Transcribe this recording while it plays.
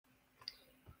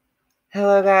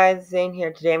Hello guys, Zane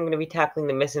here. Today I'm going to be tackling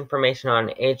the misinformation on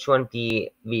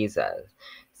H1B visas.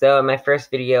 So in my first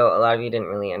video, a lot of you didn't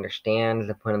really understand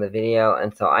the point of the video,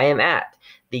 and so I am at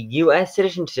the U.S.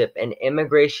 Citizenship and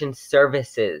Immigration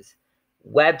Services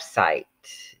website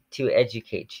to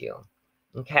educate you.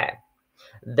 Okay.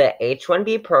 The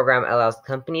H-1B program allows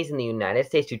companies in the United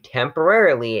States to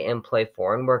temporarily employ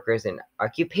foreign workers in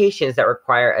occupations that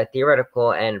require a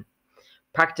theoretical and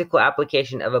practical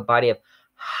application of a body of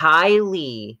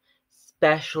highly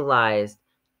specialized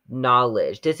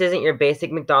knowledge. This isn't your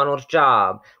basic McDonald's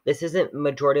job. This isn't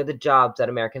majority of the jobs that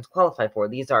Americans qualify for.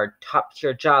 These are top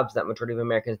tier jobs that majority of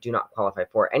Americans do not qualify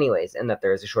for anyways, and that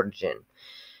there is a shortage in.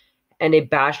 And a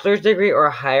bachelor's degree or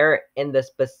higher in the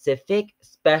specific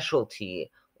specialty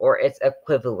or its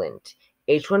equivalent.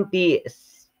 H-1B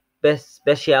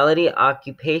specialty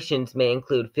occupations may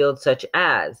include fields such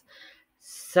as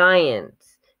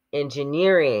science,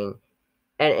 engineering,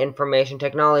 and information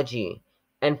technology,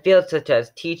 and fields such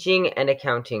as teaching and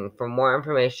accounting. For more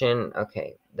information,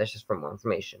 okay, that's just for more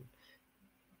information.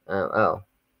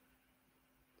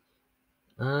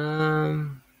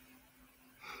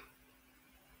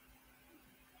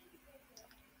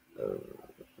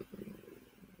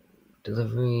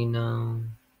 Delivery, no.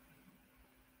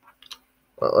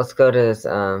 Well, let's go to this,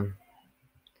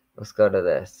 let's go to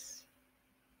this.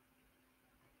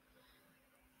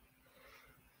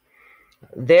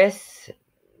 This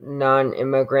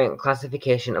non-immigrant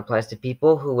classification applies to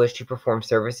people who wish to perform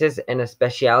services in a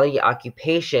specialty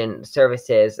occupation,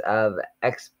 services of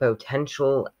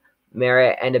exponential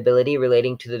merit and ability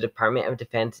relating to the Department of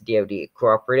Defense DoD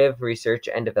Cooperative Research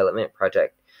and Development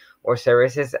Project, or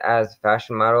services as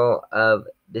fashion model of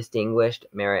distinguished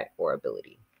merit or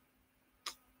ability.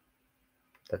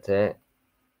 That's it.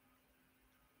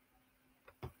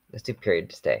 Let's do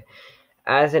period to stay.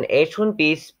 As an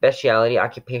H-1B specialty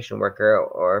occupation worker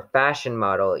or fashion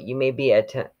model, you may be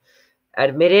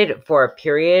admitted for a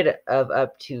period of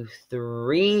up to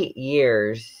 3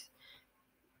 years.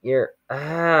 You're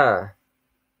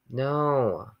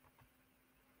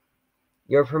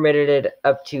permitted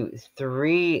up to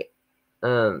 3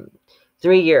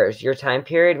 years. Your time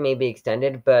period may be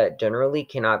extended, but generally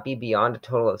cannot be beyond a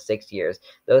total of 6 years.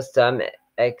 Though some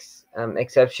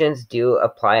exceptions do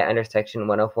apply under Section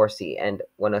 104C and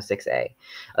 106A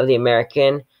of the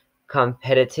American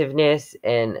Competitiveness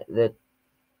in the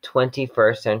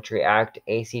 21st Century Act,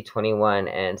 AC 21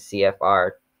 and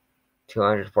CFR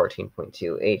 214.2,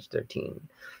 H13,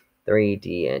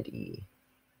 3D and E.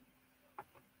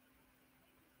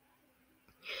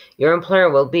 Your employer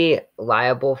will be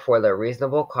liable for the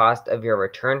reasonable cost of your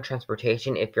return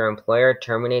transportation if your employer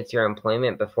terminates your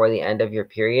employment before the end of your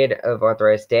period of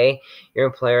authorized stay. Your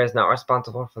employer is not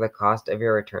responsible for the cost of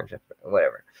your return trip,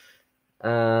 whatever.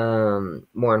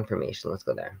 More information. Let's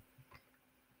go there.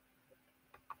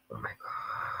 Oh my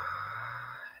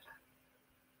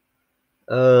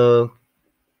god.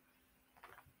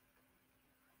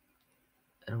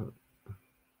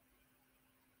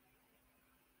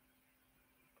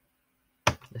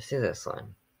 Let's see this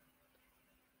one.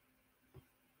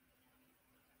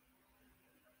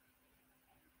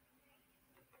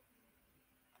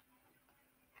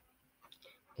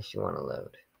 If you want to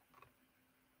load.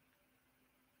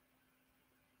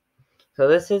 So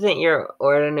this isn't your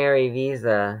ordinary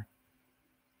visa.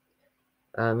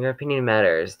 Your opinion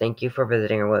matters. Thank you for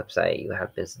visiting our website. You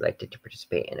have been selected to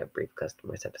participate in a brief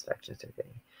customer satisfaction survey.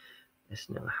 Let us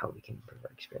know how we can improve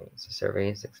our experience. The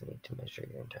survey is designed to measure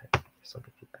your entire personal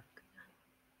feedback.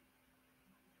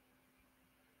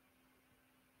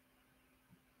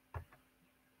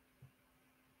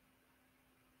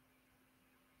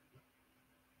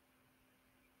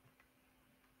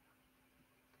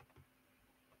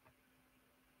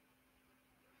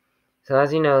 So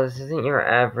as you know, this isn't your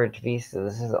average visa.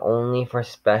 This is only for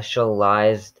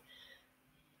specialized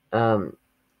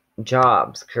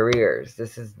jobs, careers.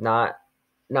 This is not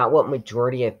what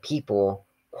majority of people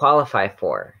qualify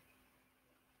for.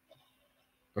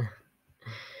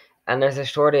 And there's a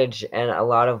shortage in a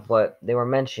lot of what they were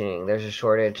mentioning. There's a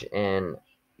shortage in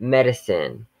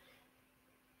medicine.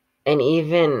 And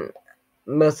even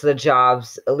most of the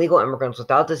jobs illegal immigrants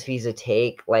without this visa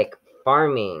take, like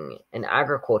farming and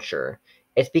agriculture,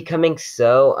 it's becoming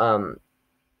so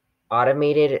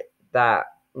automated that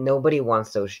nobody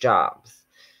wants those jobs.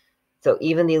 So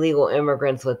even the illegal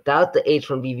immigrants without the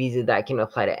H-1B visa that can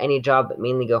apply to any job, but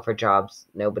mainly go for jobs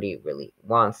nobody really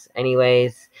wants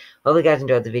anyways. Hope you guys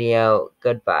enjoyed the video.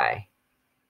 Goodbye.